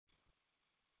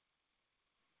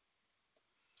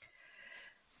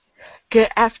Good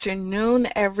afternoon,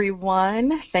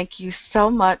 everyone. Thank you so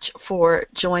much for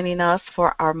joining us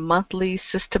for our monthly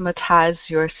Systematize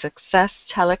Your Success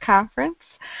teleconference.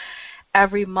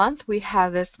 Every month we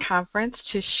have this conference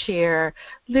to share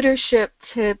leadership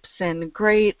tips and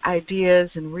great ideas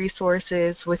and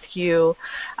resources with you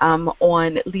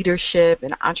on leadership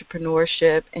and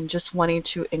entrepreneurship and just wanting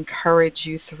to encourage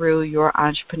you through your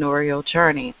entrepreneurial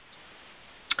journey.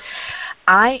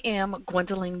 I am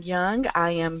Gwendolyn Young. I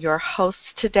am your host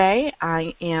today.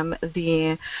 I am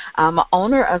the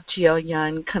owner of GL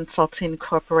Young Consulting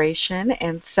Corporation,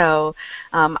 and so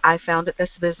I founded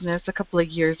this business a couple of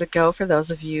years ago, for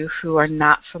those of you who are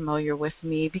not familiar with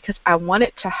me, because I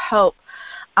wanted to help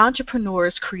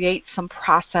entrepreneurs create some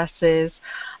processes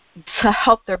to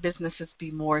help their businesses be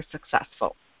more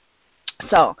successful.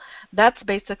 So that's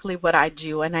basically what I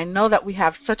do, and I know that we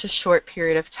have such a short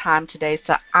period of time today,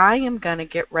 so I am going to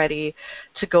get ready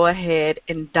to go ahead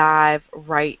and dive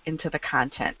right into the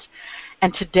content.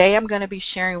 And today I'm going to be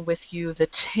sharing with you the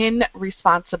 10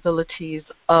 responsibilities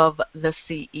of the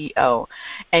CEO.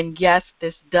 And yes,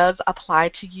 this does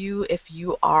apply to you if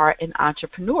you are an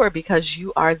entrepreneur, because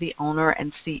you are the owner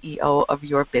and CEO of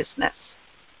your business.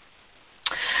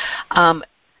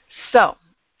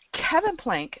 Kevin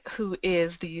Plank, who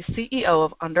is the CEO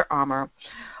of Under Armour,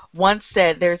 once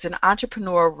said, "There's an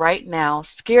entrepreneur right now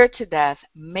scared to death,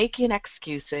 making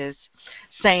excuses,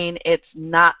 saying it's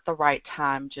not the right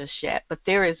time just yet, but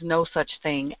there is no such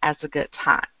thing as a good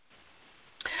time."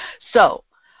 So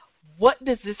what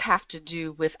does this have to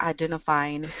do with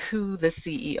identifying who the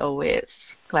CEO is?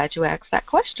 Glad you asked that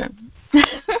question.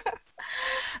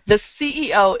 The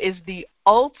CEO is the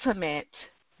ultimate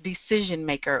decision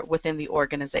maker within the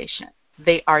organization.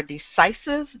 They are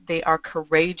decisive, they are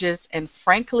courageous, and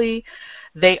frankly,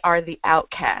 they are the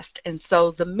outcast. And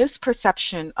so the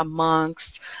misperception amongst,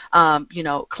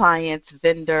 clients,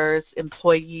 vendors,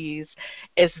 employees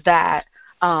is that,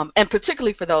 and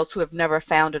particularly for those who have never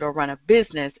founded or run a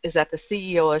business, is that the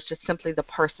CEO is just simply the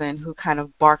person who kind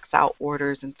of barks out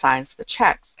orders and signs the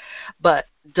checks, but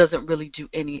doesn't really do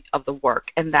any of the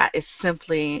work, and that is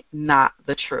simply not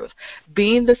the truth.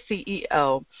 Being the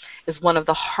CEO is one of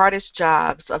the hardest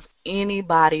jobs of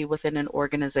anybody within an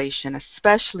organization,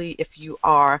 especially if you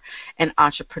are an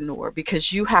entrepreneur,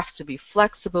 because you have to be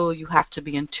flexible, you have to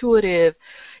be intuitive,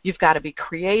 you've got to be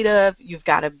creative, you've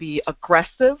got to be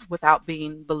aggressive without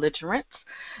being belligerent,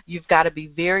 you've got to be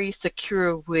very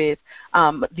secure with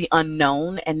the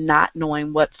unknown and not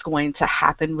knowing what's going to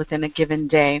happen within a given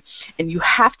day, and you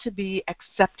have to be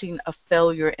accepting of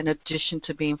failure in addition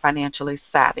to being financially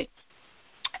savvy.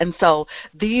 And so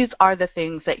these are the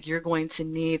things that you're going to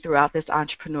need throughout this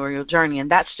entrepreneurial journey,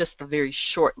 and that's just a very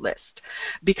short list,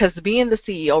 because being the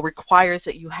CEO requires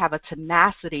that you have a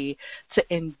tenacity to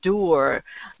endure,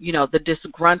 the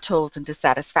disgruntled and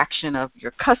dissatisfaction of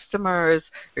your customers,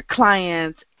 your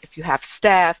clients, if you have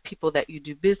staff, people that you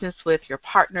do business with, your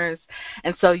partners.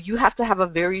 And so you have to have a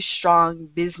very strong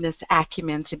business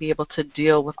acumen to be able to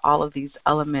deal with all of these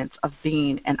elements of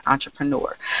being an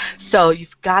entrepreneur. So you've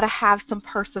got to have some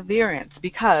perseverance,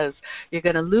 because you're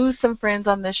going to lose some friends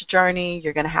on this journey,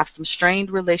 you're going to have some strained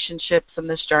relationships on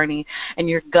this journey, and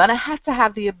you're going to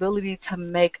have the ability to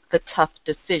make the tough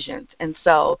decisions. And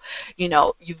so,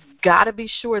 you've got to be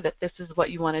sure that this is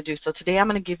what you want to do. So today I'm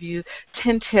going to give you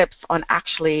 10 tips on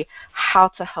actually how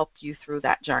to help you through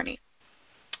that journey.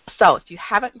 So if you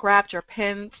haven't grabbed your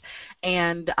pens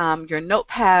and your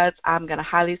notepads, I'm going to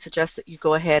highly suggest that you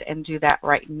go ahead and do that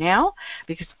right now,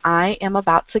 because I am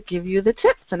about to give you the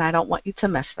tips and I don't want you to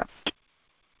miss them.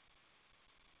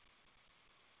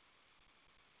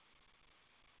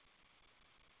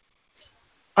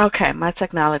 Okay, my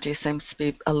technology seems to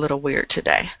be a little weird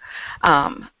today.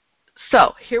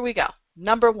 So here we go.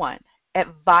 Number 1,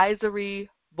 advisory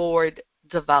board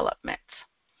development.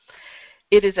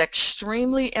 It is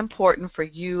extremely important for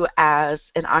you as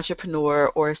an entrepreneur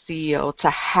or a CEO to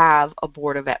have a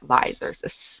board of advisors,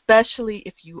 especially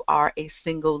if you are a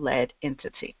single-led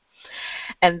entity.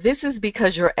 And this is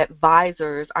because your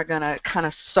advisors are going to kind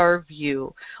of serve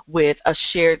you with a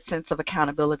shared sense of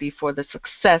accountability for the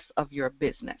success of your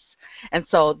business. And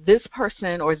so this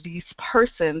person or these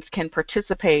persons can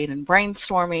participate in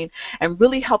brainstorming and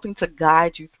really helping to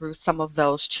guide you through some of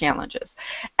those challenges.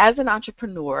 As an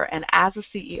entrepreneur and as a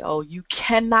CEO, you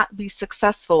cannot be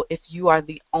successful if you are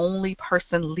the only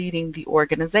person leading the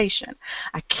organization.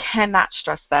 I cannot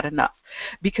stress that enough,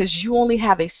 because you only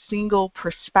have a single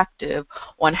perspective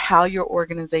on how your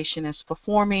organization is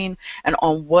performing and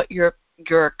on what your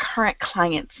your current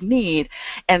clients need.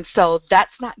 And so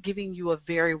that's not giving you a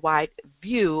very wide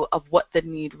view of what the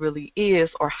need really is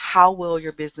or how well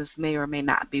your business may or may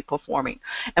not be performing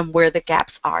and where the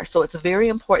gaps are. So it's very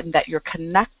important that you're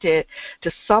connected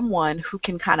to someone who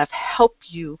can kind of help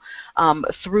you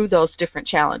through those different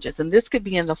challenges. And this could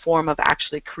be in the form of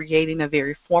actually creating a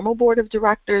very formal board of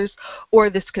directors, or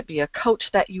this could be a coach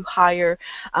that you hire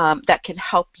that can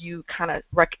help you kind of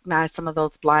recognize some of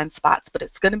those blind spots. But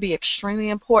it's going to be extremely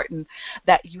important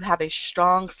that you have a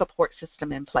strong support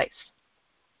system in place.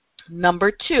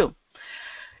 Number 2,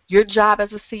 your job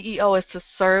as a CEO is to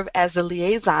serve as a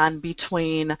liaison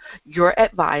between your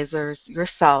advisors,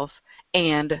 yourself,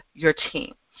 and your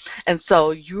team. And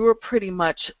so you're pretty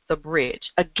much the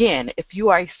bridge. Again, if you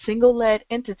are a single-led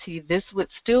entity, this would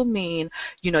still mean,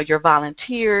 your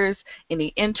volunteers, any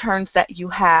interns that you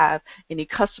have, any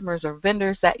customers or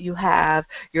vendors that you have,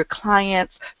 your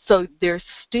clients. So there's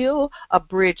still a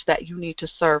bridge that you need to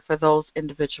serve for those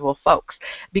individual folks,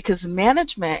 because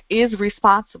management is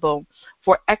responsible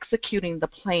for executing the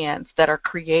plans that are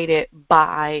created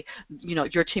by,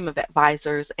 your team of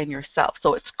advisors and yourself.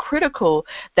 So it's critical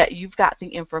that you've got the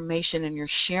information and you're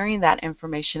sharing that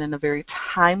information in a very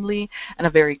timely and a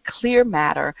very clear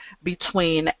manner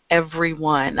between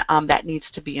everyone that needs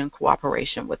to be in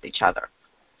cooperation with each other.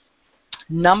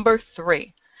 Number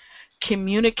 3,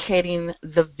 communicating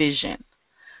the vision.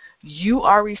 You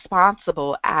are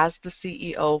responsible as the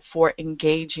CEO for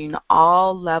engaging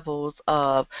all levels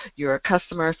of your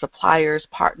customers, suppliers,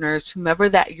 partners, whomever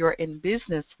that you're in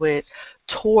business with,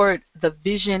 toward the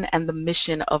vision and the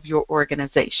mission of your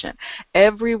organization.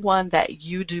 Everyone that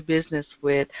you do business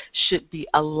with should be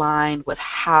aligned with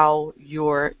how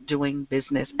you're doing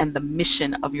business and the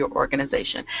mission of your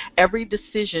organization. Every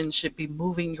decision should be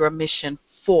moving your mission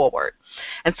forward.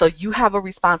 And so you have a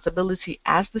responsibility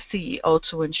as the CEO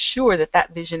to ensure that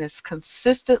that vision is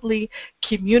consistently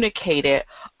communicated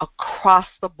across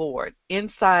the board,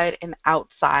 inside and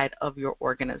outside of your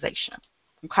organization.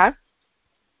 Okay?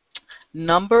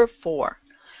 Number 4,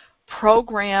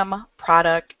 program,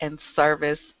 product, and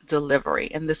service delivery.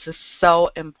 And this is so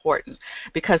important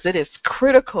because it is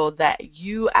critical that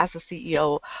you as a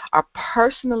CEO are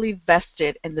personally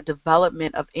vested in the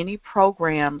development of any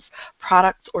programs,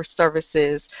 products, or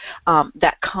services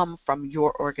that come from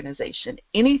your organization.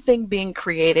 Anything being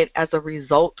created as a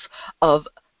result of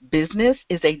business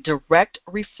is a direct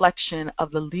reflection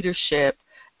of the leadership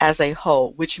as a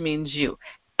whole, which means you.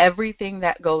 Everything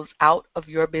that goes out of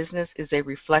your business is a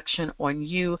reflection on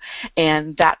you,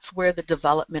 and that's where the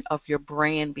development of your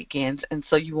brand begins. And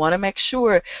so you want to make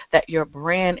sure that your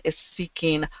brand is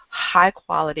seeking high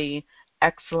quality,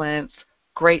 excellence,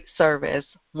 great service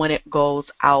when it goes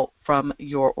out from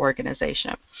your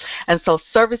organization. And so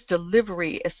service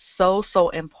delivery is so, so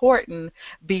important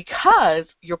because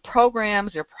your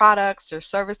programs, your products, your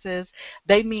services,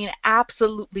 they mean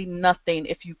absolutely nothing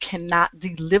if you cannot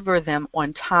deliver them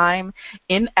on time,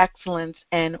 in excellence,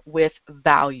 and with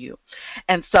value.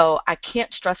 And so I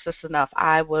can't stress this enough.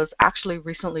 I was actually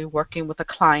recently working with a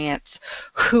client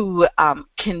who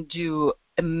can do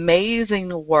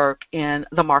amazing work in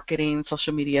the marketing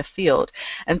social media field,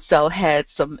 and so had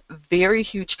some very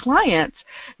huge clients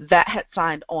that had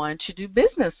signed on to do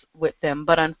business with them,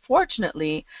 but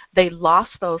unfortunately they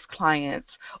lost those clients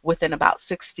within about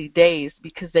 60 days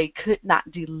because they could not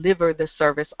deliver the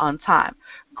service on time.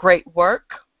 Great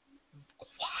work,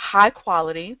 high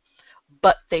quality,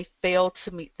 but they failed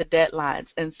to meet the deadlines.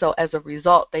 And so as a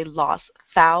result, they lost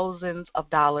thousands of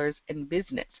dollars in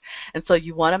business. And so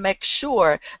you want to make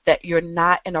sure that you're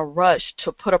not in a rush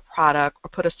to put a product or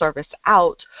put a service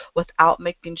out without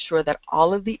making sure that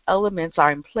all of the elements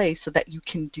are in place so that you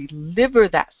can deliver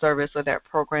that service or that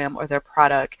program or their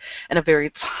product in a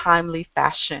very timely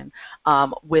fashion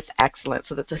with excellence.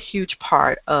 So that's a huge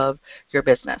part of your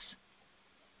business.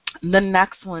 The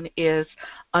next one is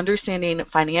understanding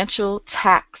financial,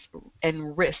 tax,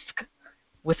 and risk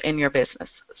within your business.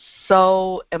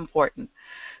 So important.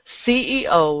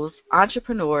 CEOs,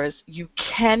 entrepreneurs, you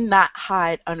cannot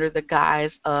hide under the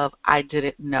guise of I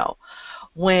didn't know.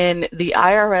 When the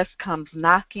IRS comes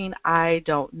knocking, I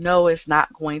don't know is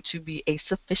not going to be a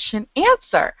sufficient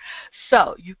answer.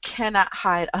 So you cannot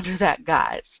hide under that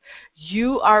guise.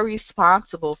 You are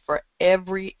responsible for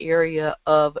every area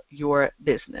of your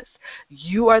business.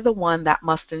 You are the one that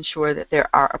must ensure that there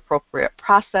are appropriate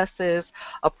processes,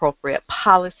 appropriate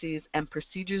policies, and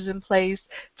procedures in place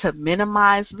to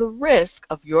minimize the risk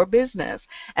of your business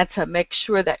and to make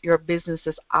sure that your business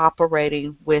is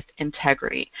operating with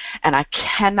integrity. And I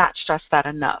cannot stress that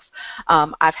enough.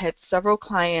 I've had several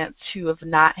clients who have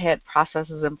not had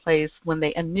processes in place when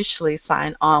they initially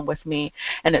sign on with me,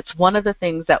 and it's one of the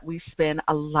things that we spend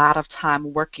a lot of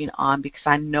time working on because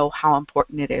I know how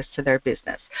important it is to their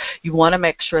business. You want to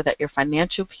make sure that your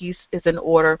financial piece is in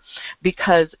order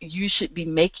because you should be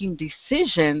making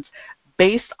decisions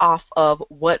based off of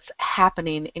what's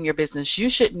happening in your business. You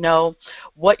should know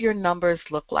what your numbers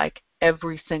look like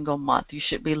every single month. You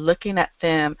should be looking at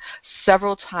them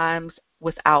several times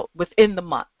within the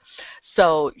month.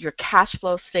 So your cash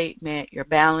flow statement, your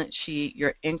balance sheet,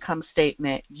 your income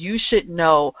statement, you should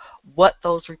know what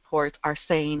those reports are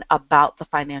saying about the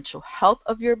financial health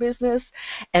of your business,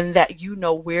 and that you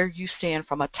know where you stand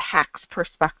from a tax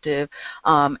perspective,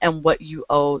 and what you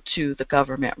owe to the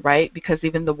government, right? Because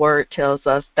even the word tells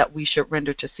us that we should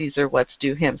render to Caesar what's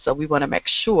due him. So we want to make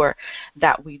sure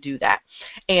that we do that.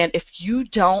 And if you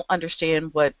don't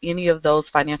understand what any of those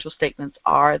financial statements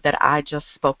are that I just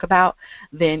spoke about,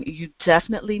 then you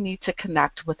definitely need to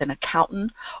connect with an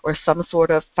accountant or some sort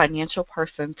of financial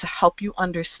person to help you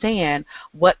understand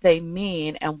what they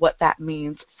mean and what that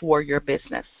means for your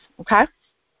business, okay?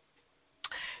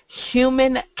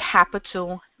 Human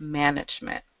capital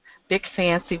management. Big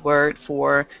fancy word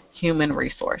for human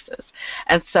resources.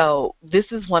 And so this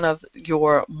is one of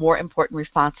your more important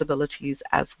responsibilities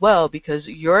as well, because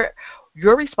you're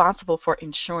responsible for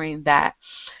ensuring that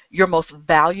your most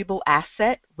valuable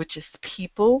asset, which is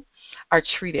people, are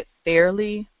treated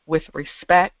fairly, with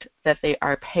respect, that they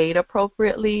are paid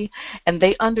appropriately, and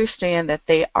they understand that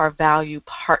they are value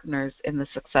partners in the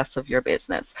success of your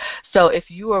business. So if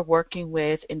you are working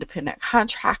with independent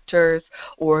contractors,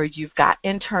 or you've got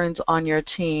interns on your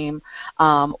team,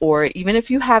 or even if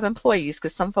you have employees,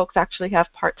 because some folks actually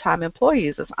have part-time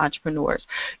employees as entrepreneurs,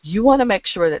 you want to make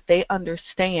sure that they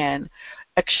understand,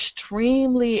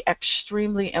 extremely,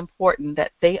 extremely important,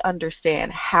 that they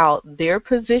understand how their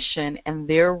position and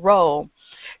their role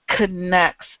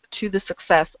connects to the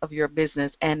success of your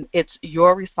business, and it's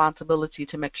your responsibility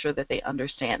to make sure that they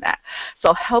understand that.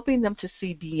 So helping them to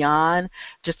see beyond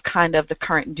just kind of the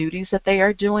current duties that they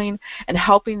are doing, and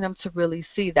helping them to really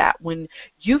see that when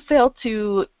you fail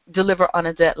to deliver on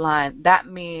a deadline, that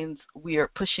means we are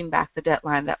pushing back the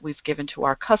deadline that we've given to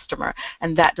our customer,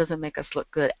 and that doesn't make us look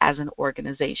good as an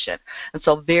organization. And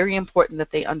so very important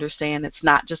that they understand it's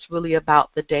not just really about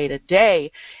the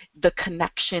day-to-day. The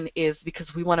connection is because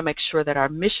we want to make sure that our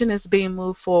mission is being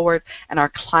moved forward and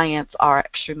our clients are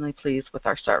extremely pleased with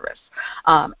our service.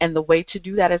 And the way to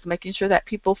do that is making sure that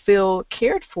people feel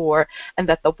cared for and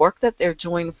that the work that they're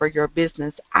doing for your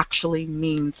business actually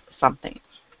means something.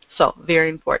 So very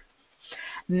important.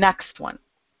 Next one,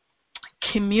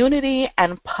 community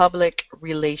and public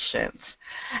relations.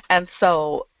 And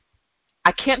so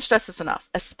I can't stress this enough,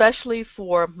 especially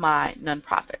for my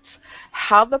nonprofits.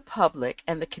 How the public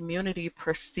and the community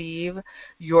perceive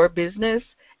your business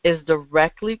is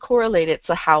directly correlated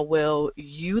to how well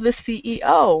you, the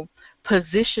CEO,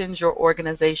 positions your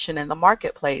organization in the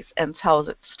marketplace and tells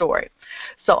its story.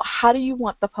 So how do you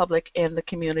want the public and the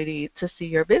community to see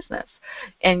your business?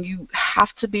 And you have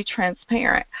to be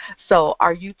transparent. So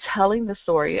are you telling the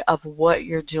story of what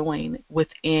you're doing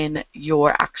within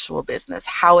your actual business,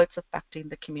 how it's affecting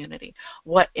the community,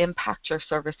 what impact your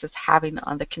service is having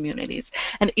on the communities?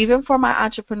 And even for my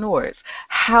entrepreneurs,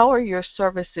 how are your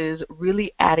services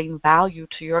really adding value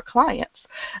to your clients?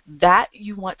 That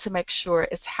you want to make sure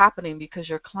is happening, because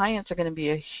your clients are going to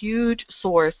be a huge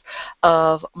source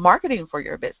of marketing for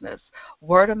your business.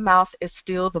 Word of mouth is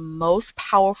still the most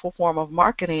powerful form of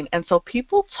marketing, and so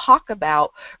people talk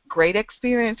about great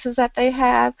experiences that they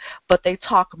have, but they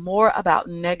talk more about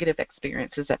negative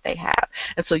experiences that they have.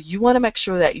 And so you want to make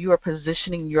sure that you are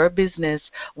positioning your business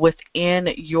within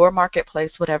your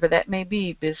marketplace, whatever that may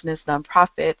be, business,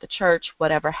 nonprofit, the church,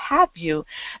 whatever have you,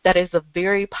 that is a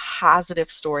very positive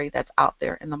story that's out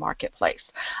there in the marketplace.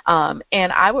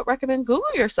 And I would recommend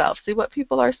Google yourself, see what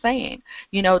people are saying.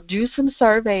 You know, do some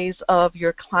surveys of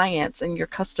your clients and your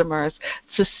customers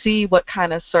to see what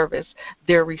kind of service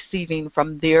they're receiving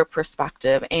from their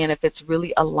perspective, and if it's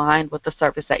really aligned with the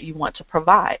service that you want to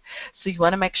provide. So you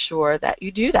want to make sure that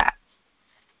you do that.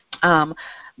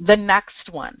 The next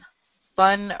one,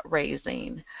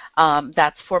 fundraising.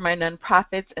 That's for my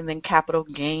nonprofits, and then capital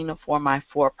gain for my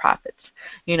for-profits.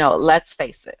 You know, let's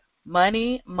face it,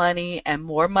 Money, money, and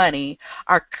more money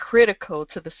are critical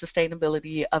to the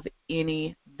sustainability of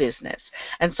any business.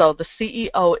 And so the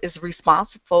CEO is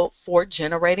responsible for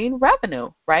generating revenue,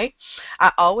 right?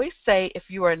 I always say if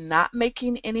you are not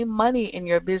making any money in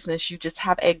your business, you just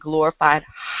have a glorified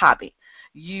hobby.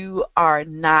 You are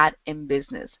not in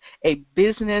business. A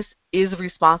business is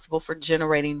responsible for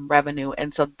generating revenue,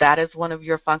 and so that is one of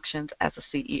your functions as a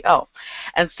CEO.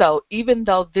 And so even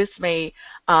though this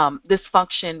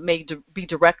function may be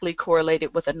directly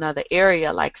correlated with another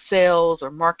area like sales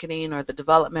or marketing or the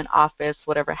development office,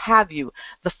 whatever have you,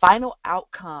 the final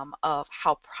outcome of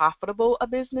how profitable a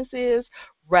business is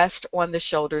rests on the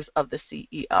shoulders of the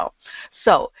CEO.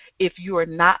 So if you are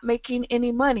not making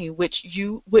any money, which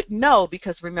you would know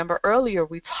because remember earlier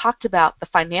we talked about the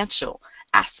financial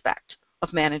aspect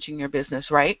of managing your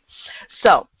business, right?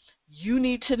 So you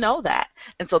need to know that.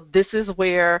 And so this is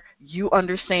where you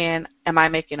understand, am I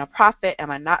making a profit? Am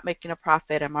I not making a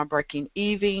profit? Am I breaking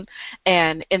even?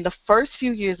 And in the first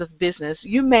few years of business,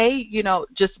 you may,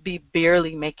 just be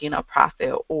barely making a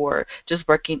profit or just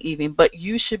breaking even, but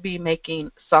you should be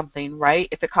making something, right?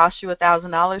 If it costs you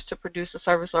 $1,000 to produce a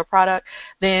service or a product,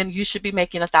 then you should be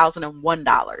making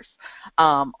 $1,001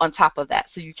 on top of that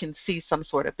so you can see some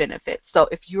sort of benefit. So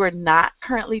if you are not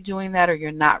currently doing that or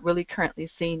you're not really currently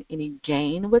seeing any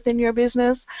gain within your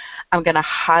business, I'm going to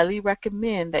highly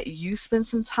recommend that you spend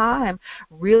some time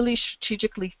really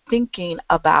strategically thinking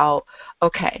about,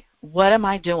 okay, what am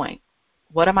I doing?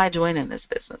 What am I doing in this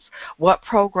business? What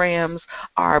programs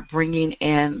are bringing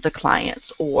in the clients,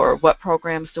 or what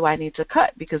programs do I need to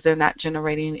cut because they're not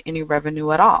generating any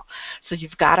revenue at all? So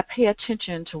you've got to pay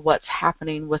attention to what's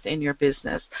happening within your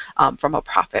business from a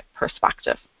profit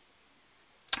perspective.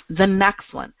 The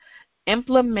next one,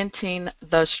 implementing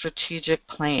the strategic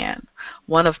plan.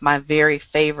 One of my very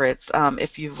favorites.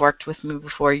 If you've worked with me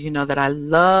before, you know that I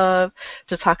love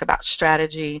to talk about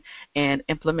strategy and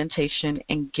implementation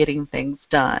and getting things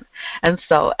done. And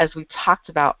so as we talked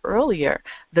about earlier,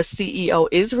 the CEO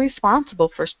is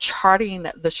responsible for charting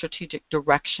the strategic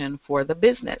direction for the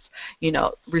business,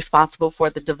 responsible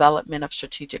for the development of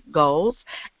strategic goals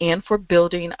and for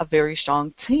building a very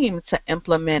strong team to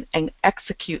implement and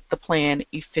execute the plan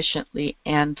efficiently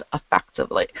and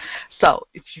effectively. So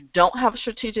if you don't have a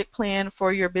strategic plan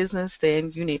for your business,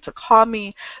 then you need to call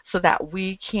me so that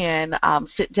we can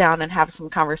sit down and have some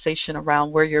conversation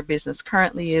around where your business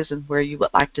currently is and where you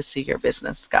would like to see your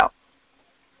business go.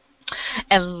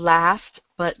 And last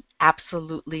but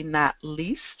absolutely not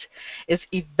least is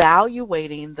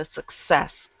evaluating the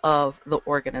success of the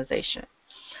organization.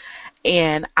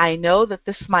 And I know that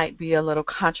this might be a little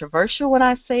controversial when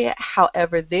I say it.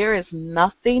 However, there is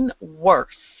nothing worse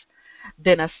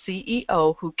than a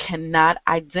CEO who cannot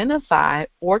identify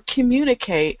or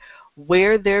communicate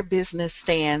where their business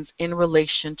stands in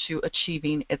relation to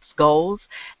achieving its goals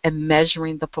and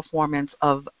measuring the performance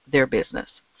of their business.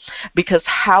 Because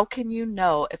how can you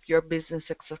know if your business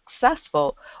is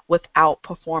successful without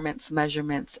performance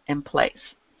measurements in place?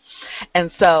 And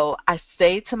so I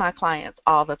say to my clients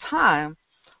all the time,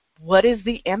 what is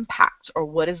the impact or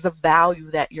what is the value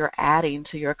that you're adding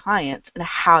to your clients, and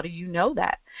how do you know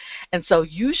that? And so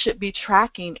you should be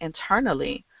tracking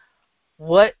internally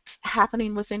what's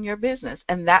happening within your business.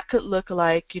 And that could look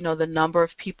like, the number of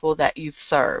people that you've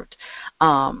served,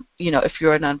 if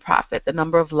you're a nonprofit, the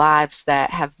number of lives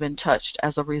that have been touched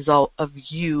as a result of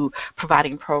you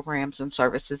providing programs and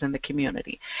services in the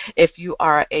community. If you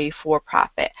are a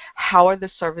for-profit, how are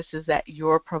the services that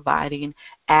you're providing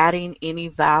adding any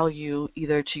value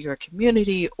either to your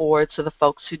community or to the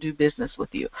folks who do business with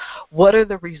you? What are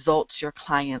the results your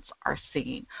clients are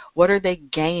seeing? What are they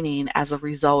gaining as a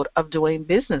result of doing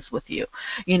business with you?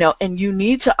 And you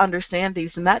need to understand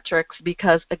these metrics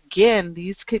because, again,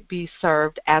 these could be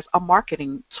served as a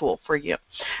marketing tool for you,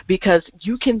 because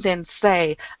you can then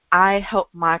say, I help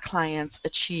my clients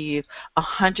achieve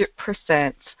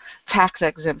 100%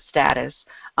 tax-exempt status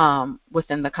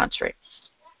within the country.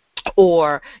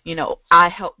 Or, I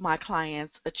help my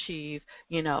clients achieve,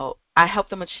 I help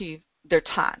them achieve their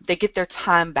time. They get their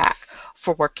time back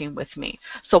for working with me.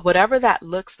 So whatever that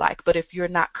looks like, but if you're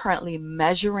not currently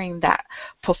measuring that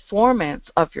performance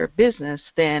of your business,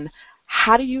 then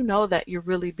how do you know that you're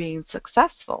really being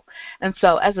successful? And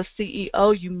so as a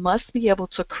CEO, you must be able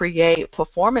to create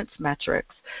performance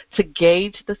metrics to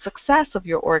gauge the success of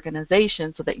your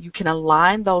organization so that you can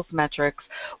align those metrics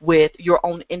with your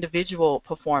own individual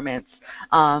performance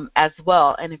as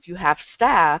well. And if you have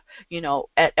staff,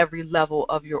 at every level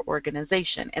of your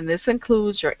organization. And this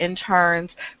includes your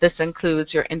interns, this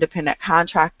includes your independent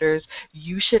contractors.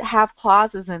 You should have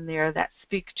clauses in there that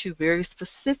speak to very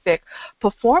specific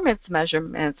performance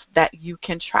measurements that you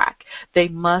can track. They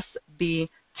must be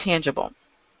tangible.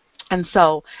 And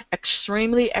so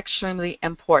extremely, extremely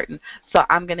important. So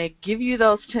I'm going to give you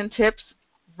those 10 tips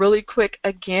really quick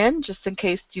again, just in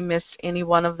case you missed any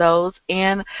one of those.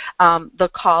 And the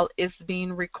call is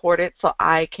being recorded, so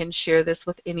I can share this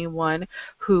with anyone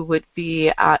who would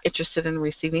be interested in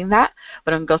receiving that.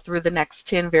 But I'm going to go through the next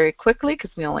 10 very quickly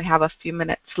because we only have a few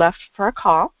minutes left for a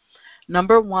call.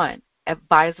 Number 1,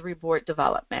 advisory board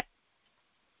development.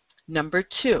 Number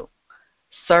 2,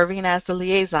 serving as the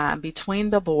liaison between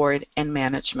the board and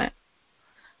management.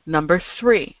 Number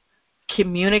 3,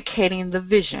 communicating the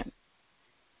vision.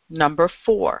 Number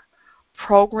 4,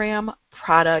 program,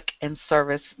 product, and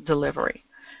service delivery.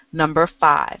 Number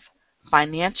 5,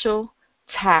 financial,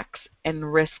 tax,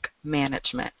 and risk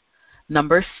management.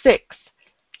 Number 6,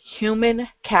 human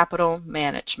capital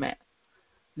management.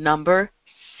 Number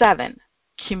 7,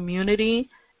 community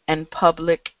and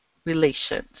public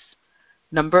relations.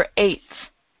 Number 8,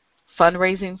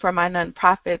 fundraising for my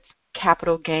nonprofits,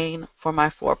 capital gain for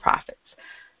my for-profits.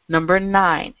 Number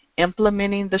 9,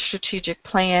 implementing the strategic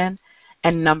plan.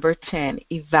 And number 10,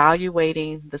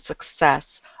 evaluating the success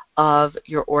of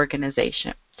your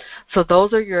organization. So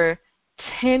those are your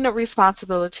 10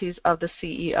 responsibilities of the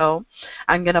CEO.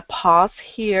 I'm going to pause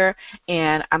here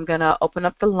and I'm going to open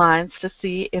up the lines to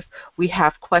see if we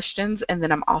have questions, and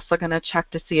then I'm also going to check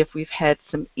to see if we've had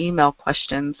some email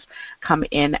questions come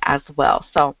in as well.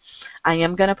 So I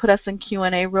am going to put us in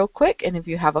Q&A real quick, and if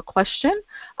you have a question,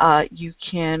 you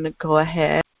can go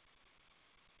ahead.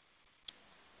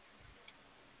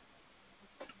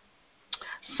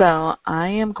 So I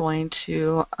am going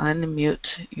to unmute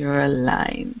your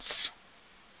lines.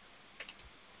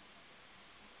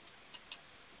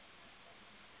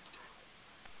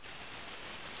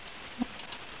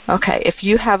 Okay, if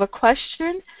you have a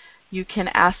question, you can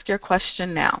ask your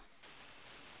question now.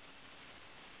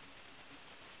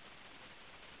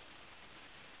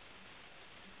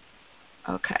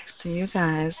 Okay, so you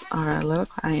guys are a little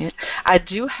quiet. I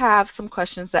do have some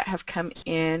questions that have come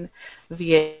in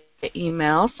via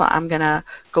email, so I'm going to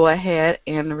go ahead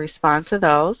and respond to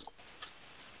those.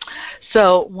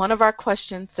 So one of our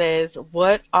questions says,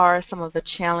 what are some of the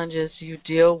challenges you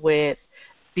deal with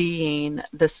being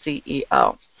the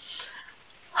CEO?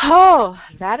 Oh,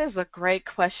 that is a great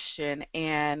question,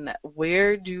 and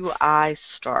where do I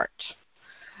start?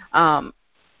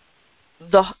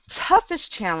 The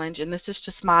toughest challenge, and this is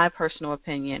just my personal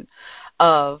opinion,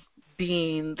 of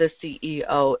being the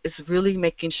CEO is really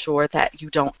making sure that you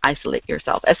don't isolate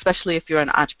yourself, especially if you're an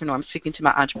entrepreneur. I'm speaking to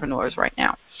my entrepreneurs right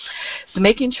now. So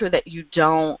making sure that you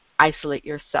don't isolate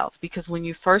yourself, because when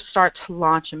you first start to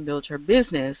launch and build your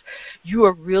business, you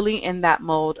are really in that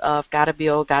mode of gotta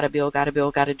build, gotta build, gotta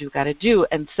build, gotta do.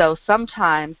 And so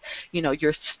sometimes,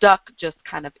 you're stuck just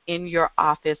kind of in your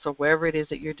office or wherever it is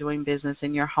that you're doing business,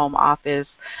 in your home office,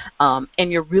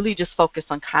 and you're really just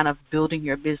focused on kind of building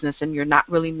your business, and you're not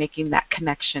really making that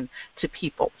connection to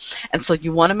people. And so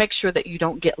you want to make sure that you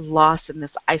don't get lost in this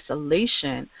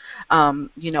isolation,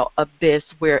 abyss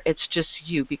where it's just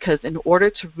you, because in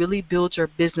order to really build your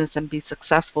business and be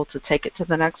successful, to take it to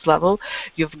the next level,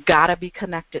 you've got to be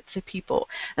connected to people.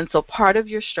 And so part of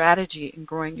your strategy in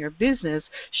growing your business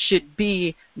should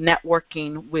be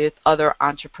networking with other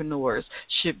entrepreneurs,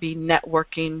 should be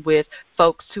networking with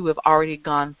folks who have already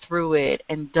gone through it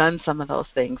and done some of those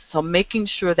things. So making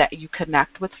sure that you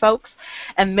connect with folks,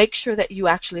 and make sure that you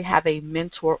actually have a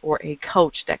mentor or a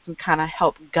coach that can kind of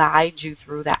help guide you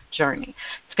through that journey.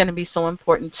 It's going to be so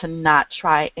important to not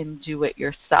try and do it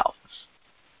yourself.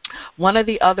 One of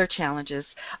the other challenges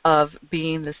of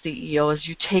being the CEO is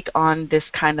you take on this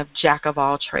kind of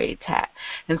jack-of-all-trades hat.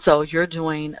 And so you're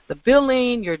doing the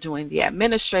billing, you're doing the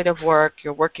administrative work,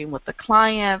 you're working with the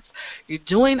clients, you're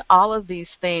doing all of these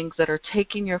things that are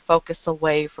taking your focus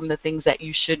away from the things that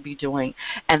you should be doing,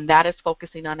 and that is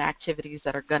focusing on activities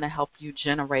that are going to help you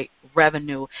generate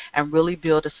revenue and really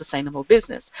build a sustainable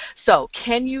business. So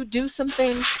can you do some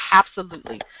things?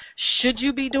 Absolutely. Should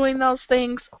you be doing those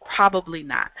things? Probably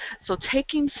not. So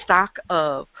taking stock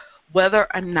of whether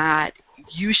or not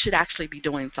you should actually be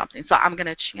doing something. So I'm going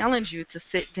to challenge you to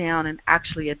sit down and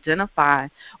actually identify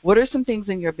what are some things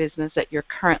in your business that you're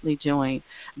currently doing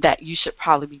that you should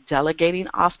probably be delegating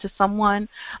off to someone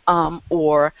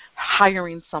or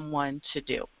hiring someone to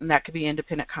do. And that could be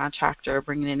independent contractor,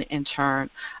 bringing in an intern.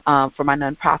 For my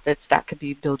nonprofits, that could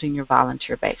be building your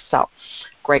volunteer base. So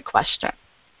great question.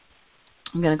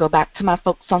 I'm going to go back to my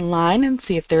folks online and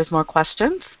see if there's more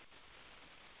questions.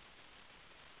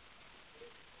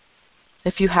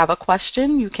 If you have a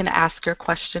question, you can ask your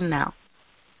question now.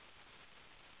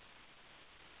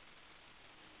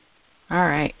 All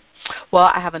right. Well,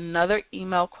 I have another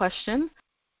email question.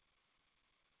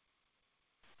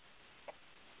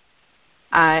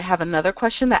 I have another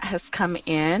question that has come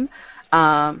in,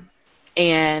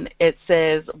 and it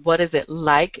says, what is it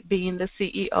like being the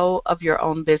CEO of your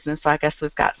own business? So I guess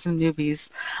we've got some newbies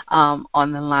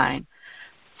on the line.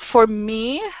 For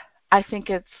me, I think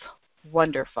it's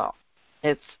wonderful.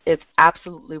 It's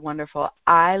absolutely wonderful.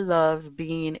 I love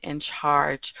being in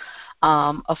charge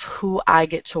of who I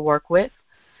get to work with.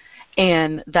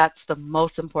 And that's the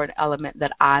most important element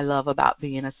that I love about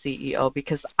being a CEO,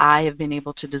 because I have been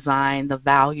able to design the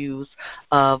values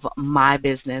of my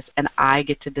business, and I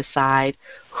get to decide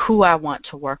who I want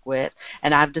to work with.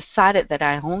 And I've decided that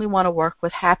I only want to work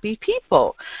with happy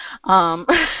people.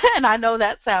 And I know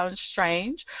that sounds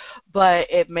strange, but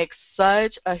it makes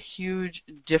such a huge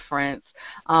difference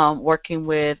working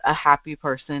with a happy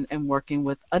person and working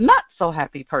with a not so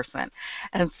happy person.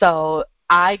 And so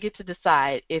I get to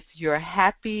decide if you're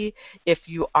happy, if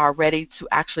you are ready to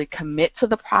actually commit to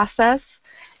the process,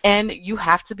 and you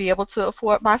have to be able to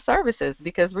afford my services.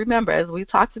 Because remember, as we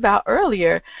talked about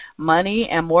earlier, money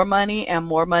and more money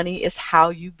is how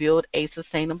you build a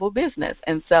sustainable business.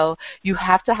 And so you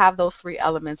have to have those three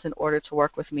elements in order to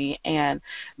work with me. And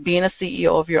being a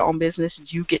CEO of your own business,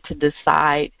 you get to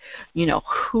decide,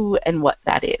 who and what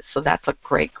that is. So that's a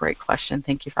great, great question.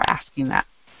 Thank you for asking that.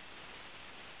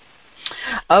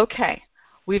 Okay,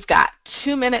 we've got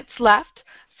 2 minutes left,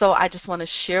 so I just want to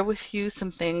share with you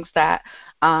some things that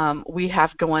we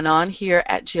have going on here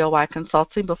at GLY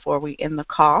Consulting before we end the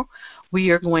call. We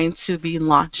are going to be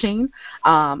launching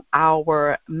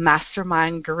our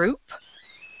mastermind group,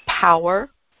 Power,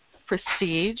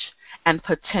 Prestige, and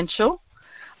Potential.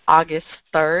 August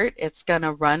 3rd. It's going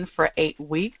to run for 8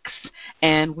 weeks,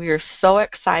 and we are so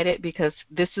excited because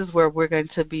this is where we're going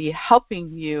to be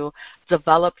helping you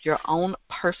develop your own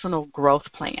personal growth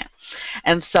plan.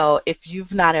 And so if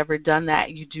you've not ever done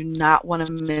that, you do not want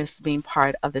to miss being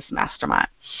part of this mastermind.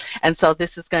 And so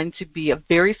this is going to be a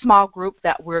very small group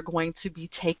that we're going to be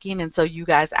taking, and so you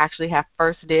guys actually have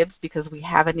first dibs because we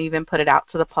haven't even put it out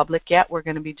to the public yet. We're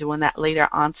going to be doing that later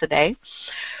on today.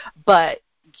 But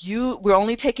we're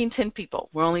only taking 10 people.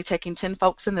 We're only taking 10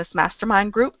 folks in this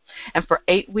mastermind group. And for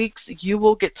 8 weeks, you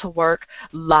will get to work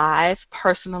live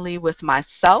personally with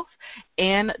myself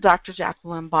and Dr.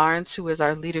 Jacqueline Barnes, who is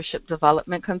our leadership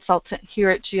development consultant here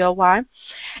at GLY.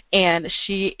 And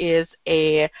she is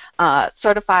a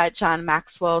certified John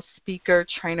Maxwell speaker,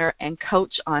 trainer, and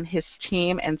coach on his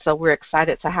team. And so we're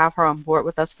excited to have her on board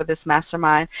with us for this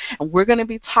mastermind. And we're going to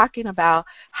be talking about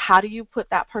how do you put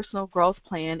that personal growth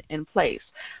plan in place,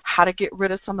 how to get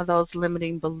rid of some of those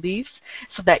limiting beliefs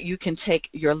so that you can take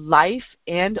your life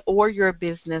and or your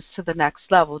business to the next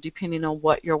level, depending on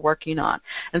what you're working on.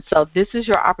 And so this is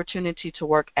your opportunity to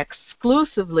work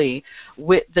exclusively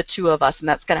with the two of us, and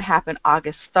that's going to happen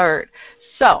August 3rd.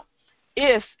 So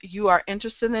if you are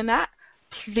interested in that,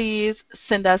 please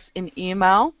send us an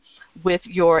email with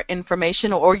your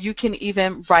information, or you can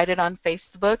even write it on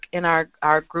Facebook in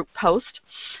our group post,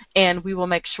 and we will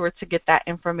make sure to get that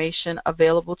information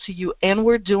available to you. And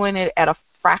we're doing it at a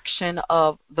fraction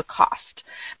of the cost.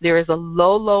 There is a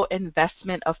low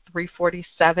investment of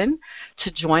 $347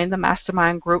 to join the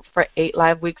mastermind group for 8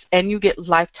 live weeks, and you get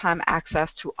lifetime access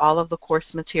to all of the course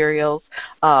materials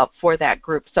for that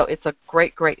group. So it's a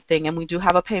great thing. And we do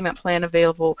have a payment plan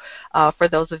available for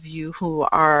those of you who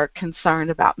are concerned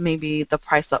about maybe the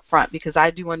price up front, because I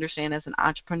do understand as an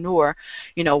entrepreneur,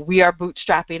 we are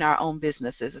bootstrapping our own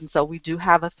businesses. And so we do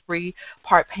have a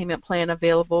 3-part payment plan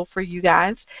available for you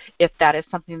guys if that is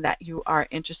something that you are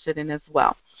interested in as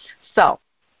well. So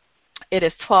it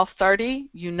is 12:30.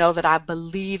 You know that I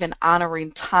believe in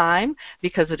honoring time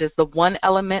because it is the one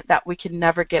element that we can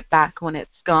never get back when it's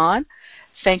gone.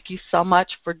 Thank you so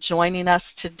much for joining us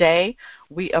today.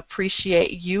 We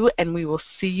appreciate you, and we will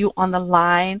see you on the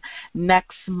line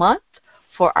next month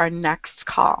for our next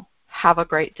call. Have a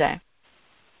great day.